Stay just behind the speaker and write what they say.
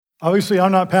Obviously,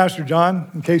 I'm not Pastor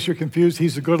John. In case you're confused,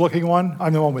 he's the good-looking one.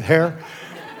 I'm the one with hair.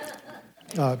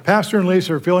 Pastor and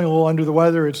Lisa are feeling a little under the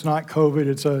weather. It's not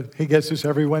COVID. He gets this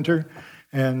every winter.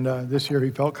 And this year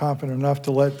he felt confident enough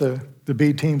to let the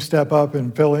B team step up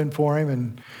and fill in for him.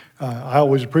 And I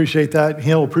always appreciate that.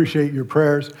 He'll appreciate your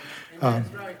prayers. Not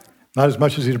as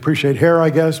much as he'd appreciate hair,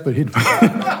 I guess, but he'd...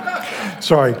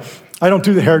 Sorry, I don't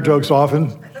do the hair jokes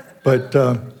often, but...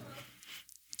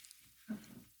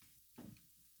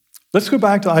 Let's go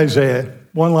back to Isaiah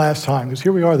one last time, because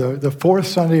here we are, the fourth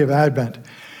Sunday of Advent.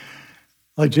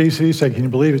 Like JC said, can you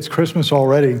believe it's Christmas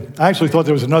already? I actually thought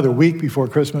there was another week before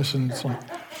Christmas, and it's like,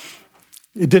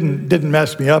 it didn't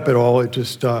mess me up at all. It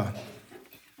just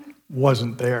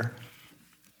wasn't there.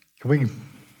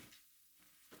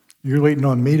 You're waiting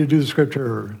on me to do the scripture,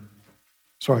 or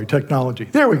sorry, technology.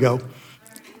 There we go.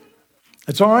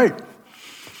 It's all right.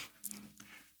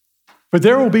 But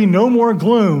there will be no more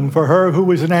gloom for her who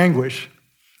was in anguish.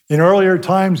 In earlier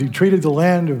times, he treated the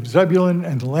land of Zebulun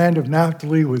and the land of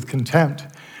Naphtali with contempt.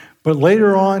 But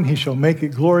later on, he shall make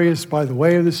it glorious by the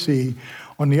way of the sea,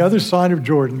 on the other side of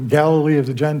Jordan, Galilee of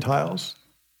the Gentiles.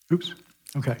 Oops.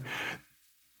 Okay.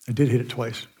 I did hit it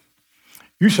twice.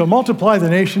 You shall multiply the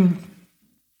nation.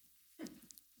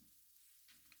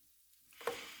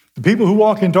 The people who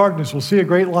walk in darkness will see a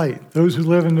great light. Those who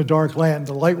live in the dark land,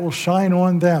 the light will shine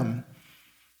on them.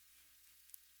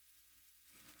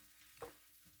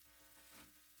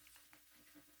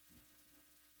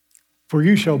 For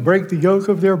you shall break the yoke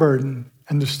of their burden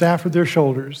and the staff of their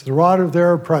shoulders, the rod of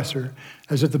their oppressor,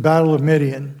 as at the battle of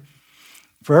Midian.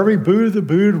 For every boot of the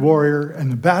booted warrior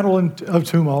and the battle of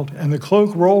tumult and the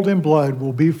cloak rolled in blood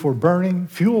will be for burning,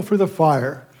 fuel for the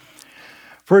fire.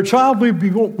 For a child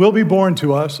will be born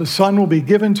to us, a son will be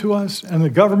given to us, and the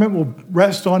government will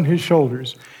rest on his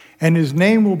shoulders. And his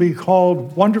name will be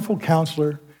called Wonderful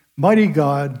Counselor, Mighty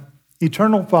God,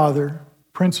 Eternal Father,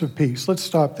 Prince of Peace. Let's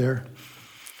stop there.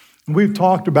 We've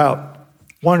talked about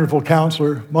Wonderful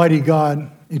Counselor, Mighty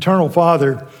God, Eternal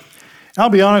Father. I'll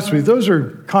be honest with you, those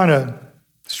are kind of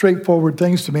straightforward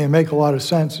things to me and make a lot of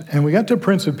sense. And we got to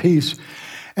Prince of Peace,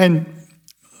 and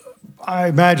I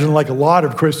imagine, like a lot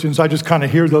of Christians, I just kind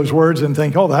of hear those words and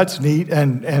think, oh, that's neat,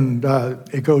 and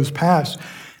it goes past.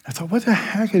 I thought, what the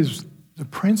heck is the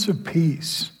Prince of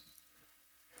Peace?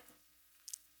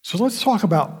 So let's talk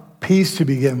about peace to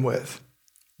begin with.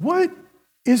 What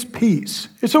is peace?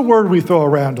 It's a word we throw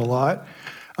around a lot.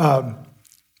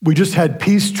 We just had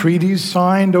peace treaties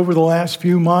signed over the last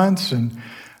few months, and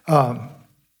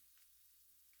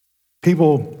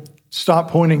people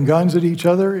stopped pointing guns at each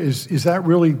other. Is that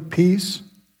really peace?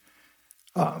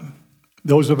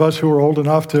 Those of us who are old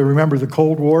enough to remember the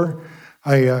Cold War,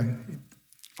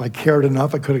 if I cared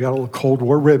enough, I could have got a little Cold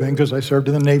War ribbon because I served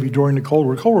in the Navy during the Cold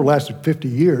War. The Cold War lasted 50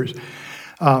 years.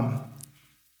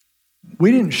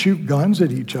 We didn't shoot guns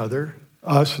at each other,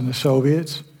 us and the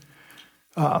Soviets.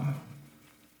 But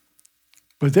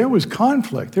there was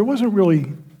conflict. There wasn't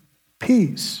really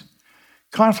peace.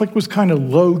 Conflict was kind of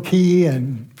low-key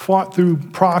and fought through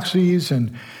proxies,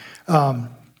 and the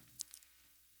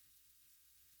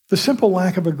simple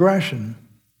lack of aggression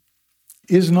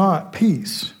is not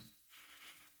peace.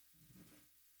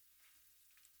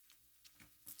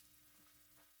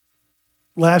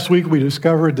 Last week we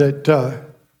discovered that the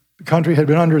country had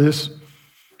been under this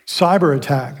cyber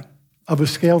attack of a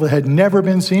scale that had never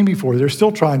been seen before. They're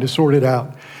still trying to sort it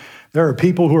out. There are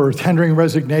people who are tendering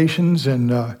resignations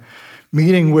and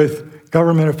meeting with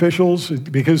government officials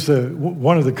because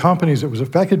one of the companies that was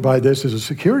affected by this is a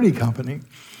security company.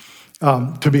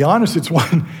 To be honest, it's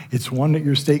one that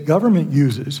your state government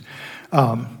uses.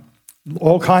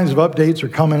 All kinds of updates are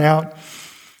coming out.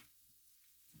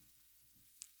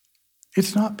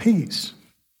 It's not peace.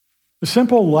 The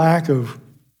simple lack of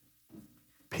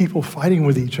people fighting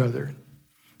with each other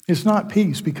is not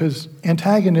peace, because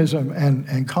antagonism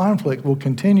and conflict will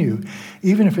continue,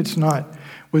 even if it's not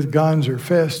with guns or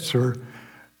fists or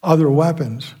other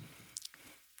weapons.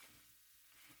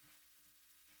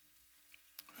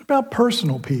 What about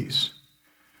personal peace?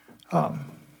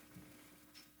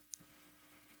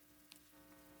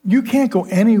 You can't go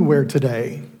anywhere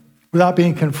today without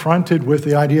being confronted with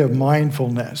the idea of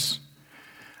mindfulness.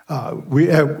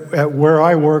 At where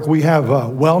I work, we have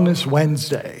Wellness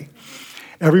Wednesday.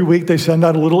 Every week they send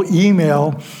out a little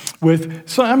email with,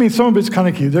 some of it's kind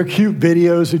of cute. They're cute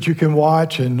videos that you can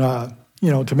watch and,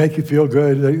 to make you feel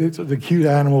good. It's the cute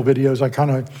animal videos.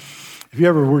 If you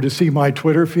ever were to see my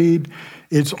Twitter feed,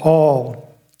 it's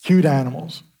all cute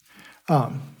animals.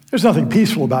 There's nothing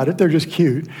peaceful about it. They're just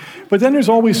cute. But then there's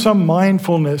always some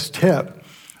mindfulness tip.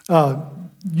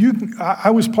 I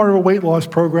was part of a weight loss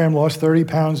program, lost 30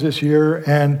 pounds this year,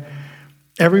 and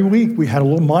every week we had a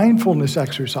little mindfulness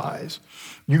exercise.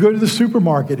 You go to the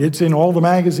supermarket, it's in all the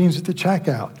magazines at the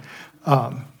checkout.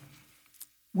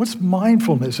 What's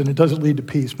mindfulness? And it doesn't lead to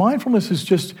peace. Mindfulness is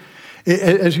just,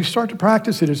 as you start to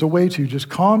practice it, is a way to just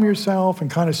calm yourself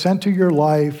and kind of center your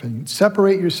life and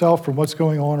separate yourself from what's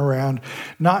going on around,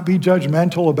 not be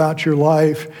judgmental about your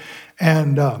life,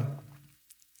 and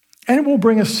it will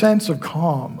bring a sense of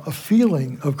calm, a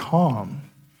feeling of calm.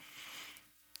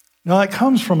 Now, that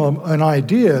comes from an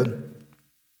idea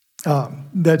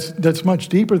that's much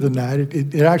deeper than that.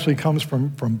 It actually comes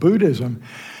from Buddhism.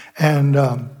 And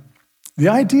the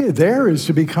idea there is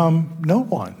to become no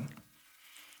one.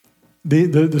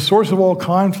 The source of all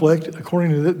conflict,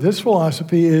 according to this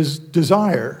philosophy, is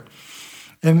desire.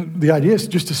 And the idea is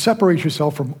just to separate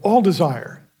yourself from all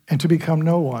desire and to become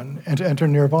no one and to enter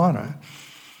nirvana.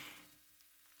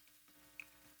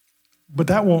 But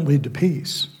that won't lead to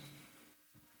peace.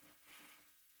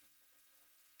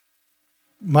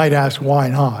 Might ask, why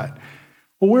not?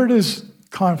 Well, where does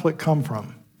conflict come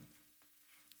from?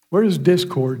 Where does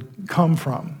discord come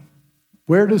from?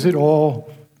 Where does it all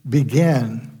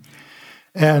begin?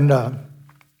 And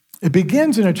it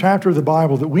begins in a chapter of the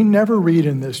Bible that we never read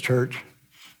in this church.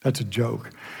 That's a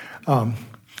joke.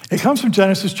 It comes from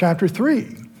Genesis chapter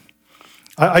 3.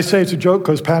 I say it's a joke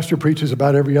because Pastor preaches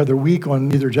about every other week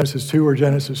on either Genesis 2 or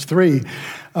Genesis 3.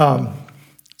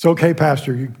 It's okay,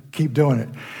 Pastor, you keep doing it.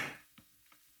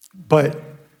 But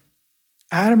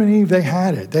Adam and Eve, they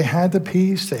had it. They had the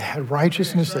peace, they had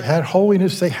righteousness, they had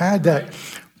holiness, they had that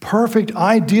perfect,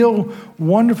 ideal,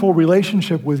 wonderful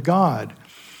relationship with God.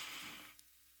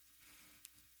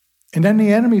 And then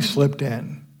the enemy slipped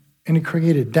in and he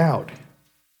created doubt.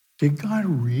 Did God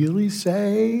really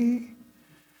say?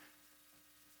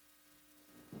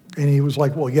 And he was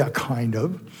like, well, yeah, kind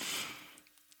of.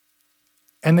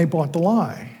 And they bought the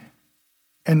lie.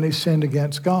 And they sinned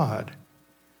against God.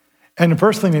 And the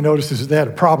first thing they noticed is that they had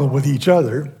a problem with each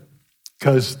other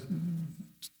because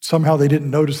somehow they didn't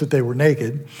notice that they were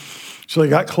naked. So they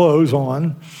got clothes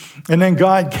on. And then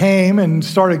God came and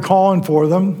started calling for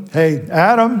them. Hey,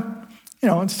 Adam,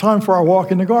 it's time for our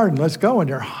walk in the garden. Let's go. And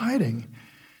they're hiding.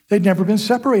 They'd never been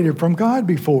separated from God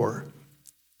before.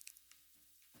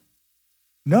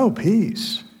 No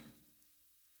peace.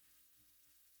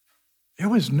 There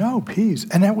was no peace.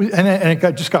 And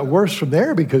it just got worse from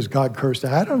there because God cursed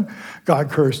Adam, God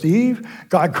cursed Eve,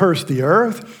 God cursed the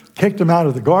earth, kicked them out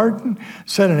of the garden,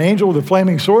 sent an angel with a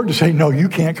flaming sword to say, no, you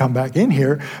can't come back in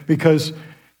here because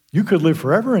you could live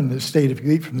forever in this state if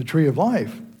you eat from the tree of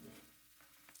life.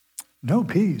 No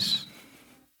peace.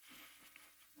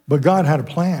 But God had a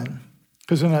plan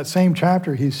because in that same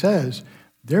chapter he says,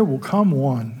 there will come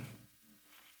one.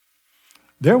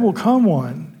 There will come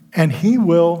one and he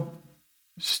will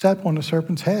step on the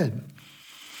serpent's head.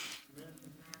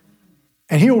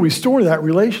 And he will restore that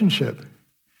relationship.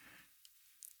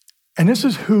 And this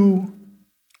is who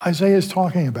Isaiah is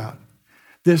talking about.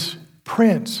 This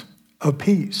Prince of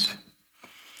Peace.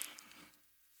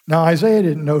 Now, Isaiah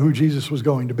didn't know who Jesus was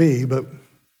going to be, but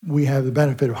we have the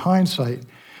benefit of hindsight.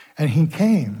 And he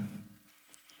came.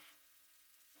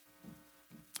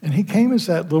 And he came as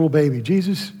that little baby.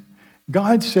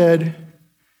 God said,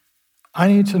 I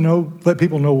need to let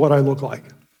people know what I look like.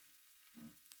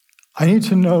 I need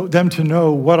them to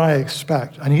know what I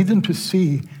expect. I need them to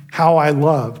see how I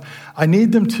love. I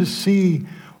need them to see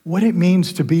what it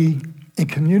means to be in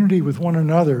community with one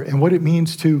another and what it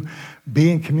means to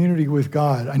be in community with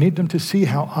God. I need them to see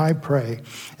how I pray,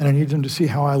 and I need them to see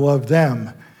how I love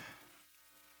them.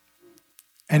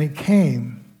 And he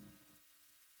came,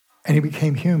 and he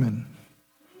became human.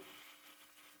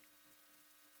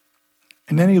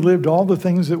 And then he lived all the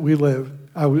things that we live.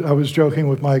 I was joking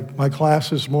with my class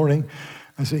this morning.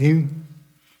 I said,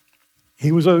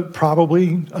 he was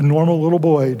probably a normal little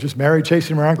boy, just Mary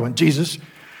chasing him around going, Jesus.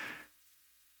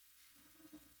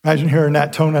 Imagine hearing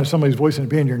that tone out of somebody's voice and it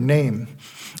being your name.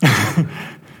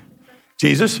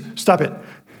 Jesus, stop it.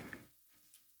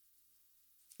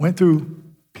 Went through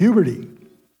puberty,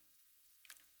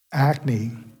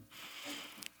 acne,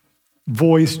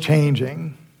 voice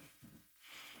changing.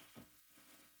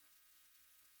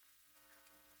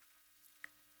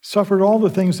 Suffered all the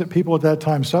things that people at that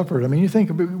time suffered. I mean,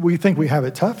 we think we have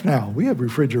it tough now. We have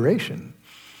refrigeration,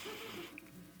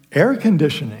 air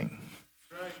conditioning,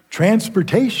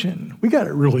 transportation. We got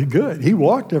it really good. He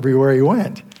walked everywhere he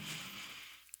went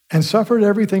and suffered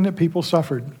everything that people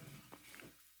suffered.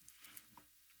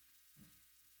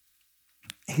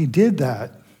 He did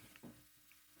that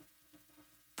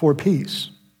for peace,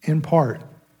 in part.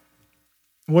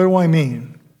 What do I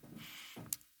mean?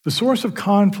 The source of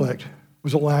conflict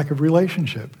was a lack of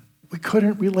relationship. We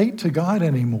couldn't relate to God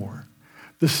anymore.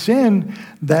 The sin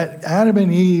that Adam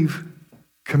and Eve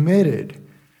committed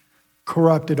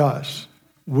corrupted us.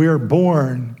 We're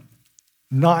born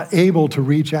not able to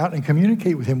reach out and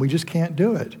communicate with him. We just can't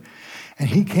do it. And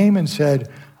he came and said,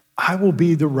 I will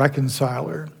be the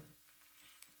reconciler.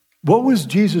 What was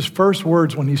Jesus' first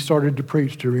words when he started to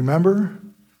preach? Do you remember?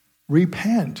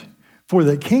 Repent, for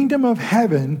the kingdom of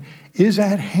heaven is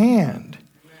at hand.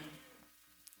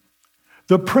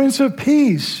 The Prince of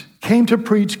Peace came to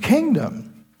preach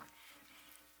kingdom.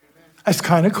 That's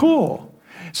kind of cool.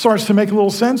 Starts to make a little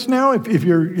sense now if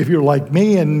you're like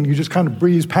me and you just kind of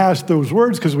breeze past those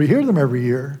words because we hear them every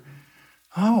year.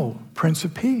 Oh, Prince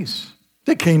of Peace.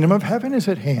 The kingdom of heaven is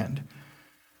at hand.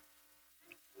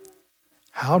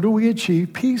 How do we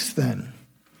achieve peace then?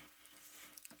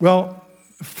 Well,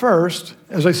 first,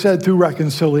 as I said, through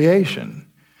reconciliation.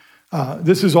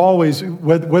 This is always,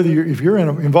 if you're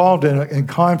involved in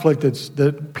conflict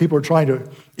that people are trying to,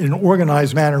 in an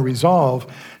organized manner, resolve,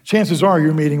 chances are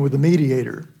you're meeting with a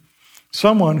mediator,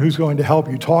 someone who's going to help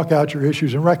you talk out your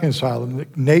issues and reconcile them.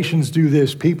 Nations do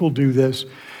this, people do this,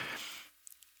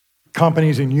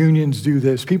 companies and unions do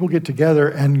this. People get together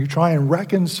and you try and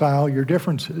reconcile your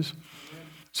differences.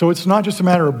 So it's not just a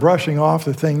matter of brushing off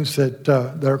the things that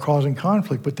are causing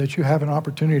conflict, but that you have an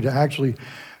opportunity to actually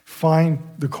find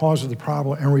the cause of the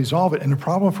problem and resolve it. And the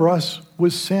problem for us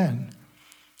was sin.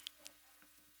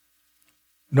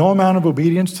 No amount of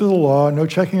obedience to the law, no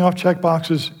checking off check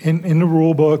boxes in the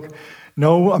rule book,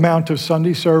 no amount of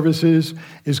Sunday services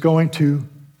is going to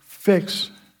fix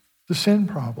the sin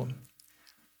problem.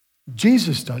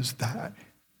 Jesus does that.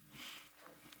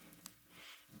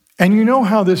 And you know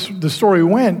how the story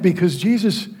went because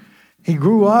Jesus, he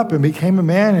grew up and became a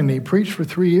man and he preached for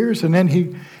 3 years and then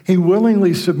he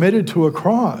willingly submitted to a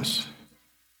cross,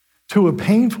 to a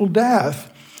painful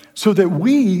death so that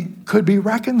we could be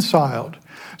reconciled,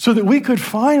 so that we could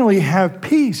finally have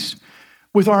peace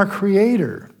with our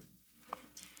Creator.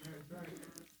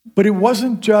 But it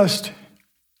wasn't just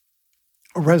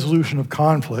a resolution of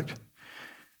conflict.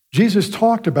 Jesus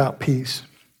talked about peace.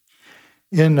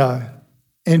 In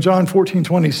John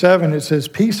 14:27, it says,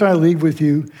 peace I leave with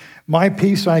you, my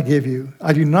peace I give you.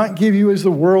 I do not give you as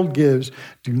the world gives.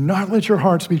 Do not let your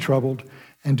hearts be troubled,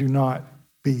 and do not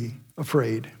be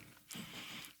afraid.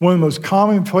 One of the most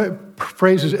common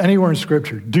phrases anywhere in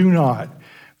Scripture, do not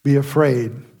be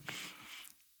afraid.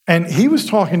 And he was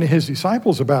talking to his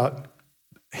disciples about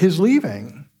his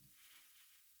leaving.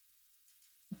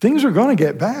 Things are going to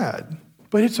get bad,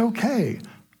 but it's okay.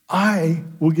 I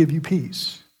will give you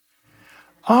peace.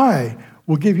 I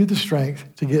will give you the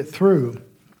strength to get through.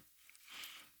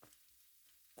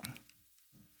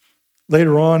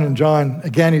 Later on in John,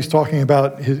 again, he's talking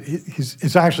about,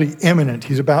 it's actually imminent.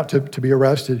 He's about to be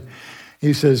arrested.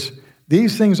 He says,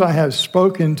 these things I have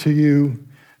spoken to you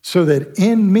so that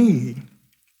in me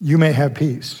you may have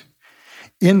peace.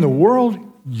 In the world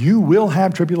you will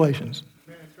have tribulations.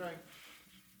 That's right.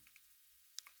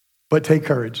 But take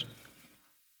courage.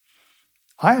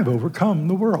 I have overcome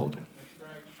the world.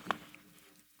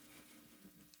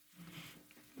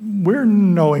 We're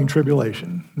knowing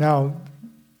tribulation. Now,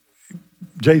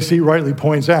 J.C. rightly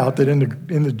points out that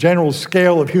in the general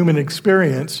scale of human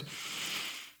experience,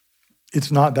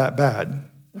 it's not that bad.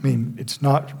 I mean, it's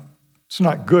not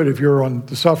good if you're on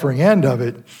the suffering end of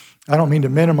it. I don't mean to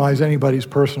minimize anybody's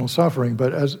personal suffering,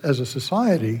 but as a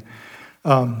society,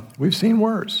 we've seen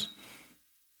worse.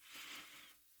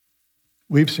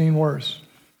 We've seen worse.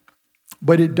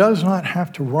 But it does not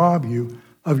have to rob you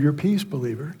of your peace,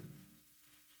 believer.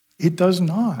 It does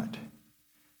not.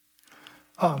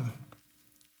 I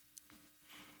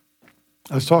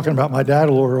was talking about my dad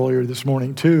a little earlier this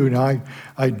morning too. Now,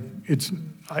 I'm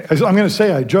going to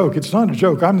say I joke. It's not a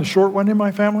joke. I'm the short one in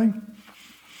my family.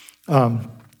 I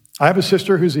have a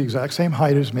sister who's the exact same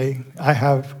height as me. I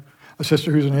have a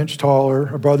sister who's an inch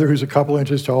taller, a brother who's a couple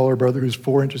inches taller, a brother who's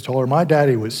 4 inches taller. My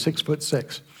daddy was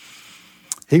 6'6".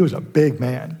 He was a big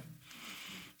man.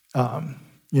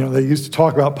 They used to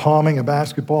talk about palming a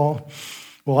basketball.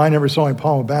 Well, I never saw him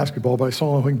palm a basketball, but I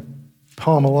saw him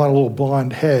palm a lot of little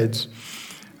blonde heads.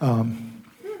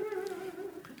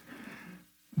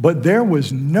 But there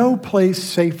was no place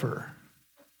safer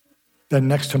than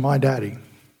next to my daddy.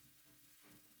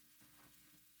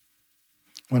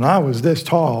 When I was this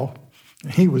tall,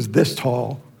 and he was this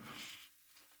tall,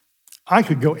 I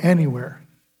could go anywhere.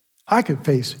 I could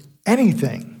face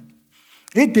anything.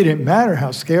 It didn't matter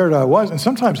how scared I was, and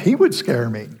sometimes he would scare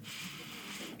me.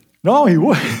 No, he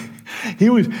would.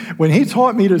 When he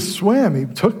taught me to swim, he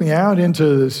took me out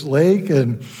into this lake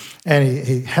and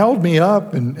he held me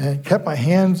up and kept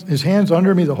his hands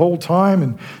under me the whole time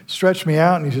and stretched me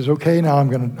out. And he says, okay, now I'm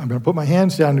going to put my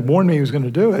hands down. He warned me he was going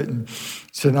to do it. And he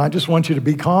said, I just want you to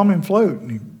be calm and float.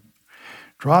 And he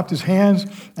dropped his hands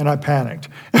and I panicked.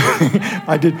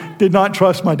 I did not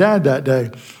trust my dad that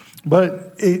day.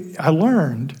 But I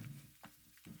learned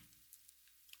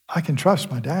I can trust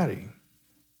my daddy.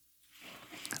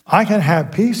 I can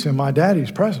have peace in my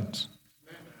daddy's presence.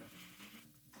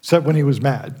 Except when he was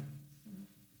mad.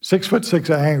 6'6"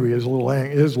 angry is a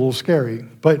little scary.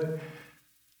 But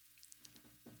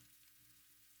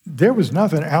there was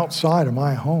nothing outside of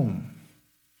my home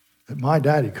that my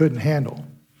daddy couldn't handle.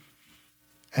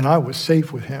 And I was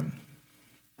safe with him.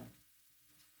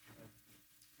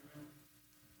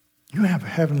 You have a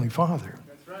heavenly Father.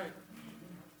 That's right.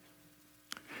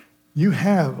 You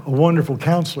have a wonderful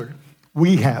counselor.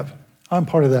 We have. I'm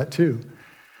part of that too.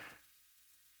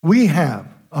 We have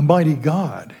a mighty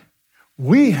God.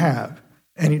 We have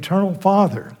an eternal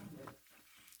Father.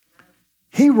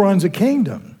 He runs a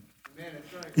kingdom. Amen.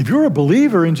 That's right. If you're a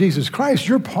believer in Jesus Christ,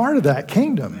 you're part of that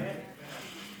kingdom. Amen.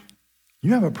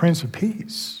 You have a Prince of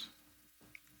Peace.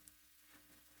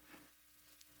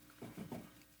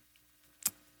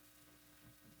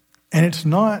 And it's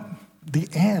not the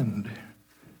end.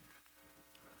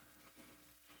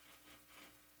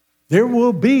 There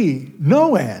will be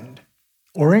no end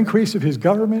or increase of his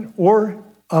government or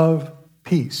of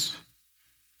peace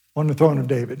on the throne of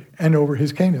David and over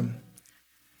his kingdom.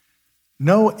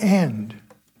 No end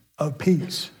of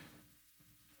peace.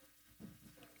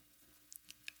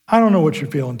 I don't know what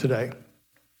you're feeling today.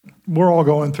 We're all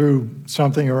going through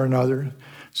something or another.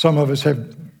 Some of us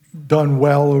have done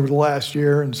well over the last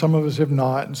year, and some of us have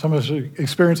not. And some of us are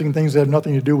experiencing things that have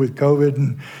nothing to do with COVID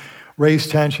and race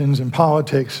tensions and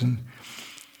politics. And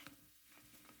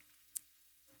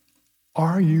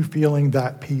are you feeling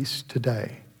that peace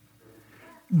today?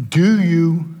 Do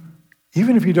you,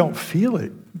 even if you don't feel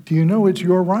it, do you know it's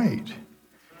your right?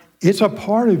 It's a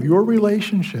part of your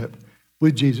relationship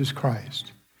with Jesus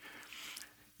Christ.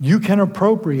 You can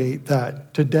appropriate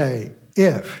that today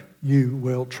if you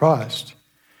will trust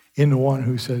in the one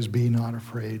who says, be not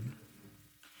afraid.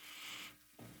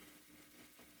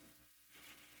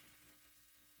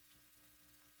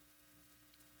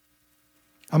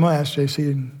 I'm going to ask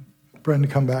JC and Brendan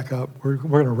to come back up. We're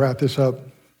going to wrap this up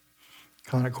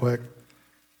kind of quick.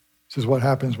 This is what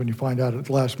happens when you find out at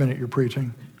the last minute you're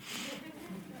preaching.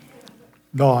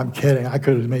 No, I'm kidding. I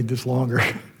could have made this longer.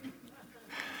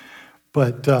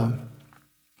 But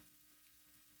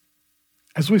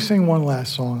as we sing one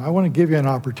last song, I want to give you an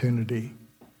opportunity.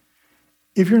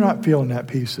 If you're not feeling that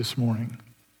peace this morning,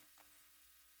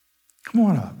 come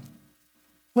on up.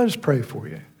 Let us pray for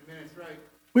you. Amen. That's right.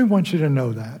 We want you to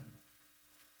know that.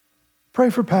 Pray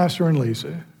for Pastor and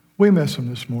Lisa. We miss them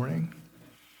this morning.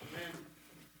 Amen.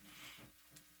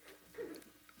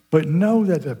 But know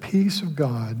that the peace of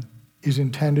God is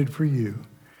intended for you,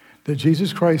 that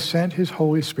Jesus Christ sent his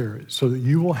Holy Spirit so that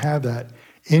you will have that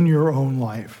in your own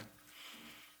life.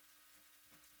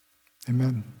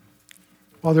 Amen.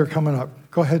 While they're coming up,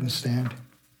 go ahead and stand.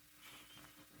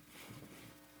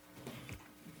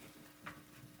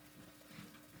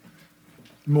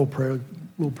 And we'll pray, a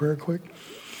little prayer quick.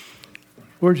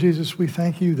 Lord Jesus, we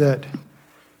thank you that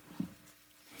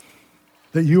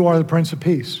you are the Prince of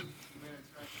Peace.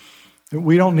 That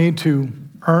we don't need to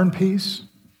earn peace.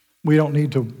 We don't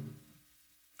need to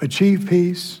achieve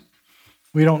peace.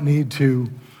 We don't need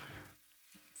to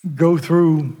go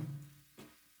through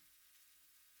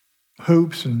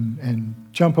hoops and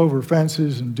jump over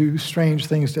fences and do strange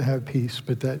things to have peace,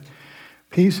 but that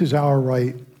peace is our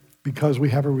right because we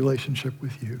have a relationship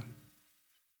with you.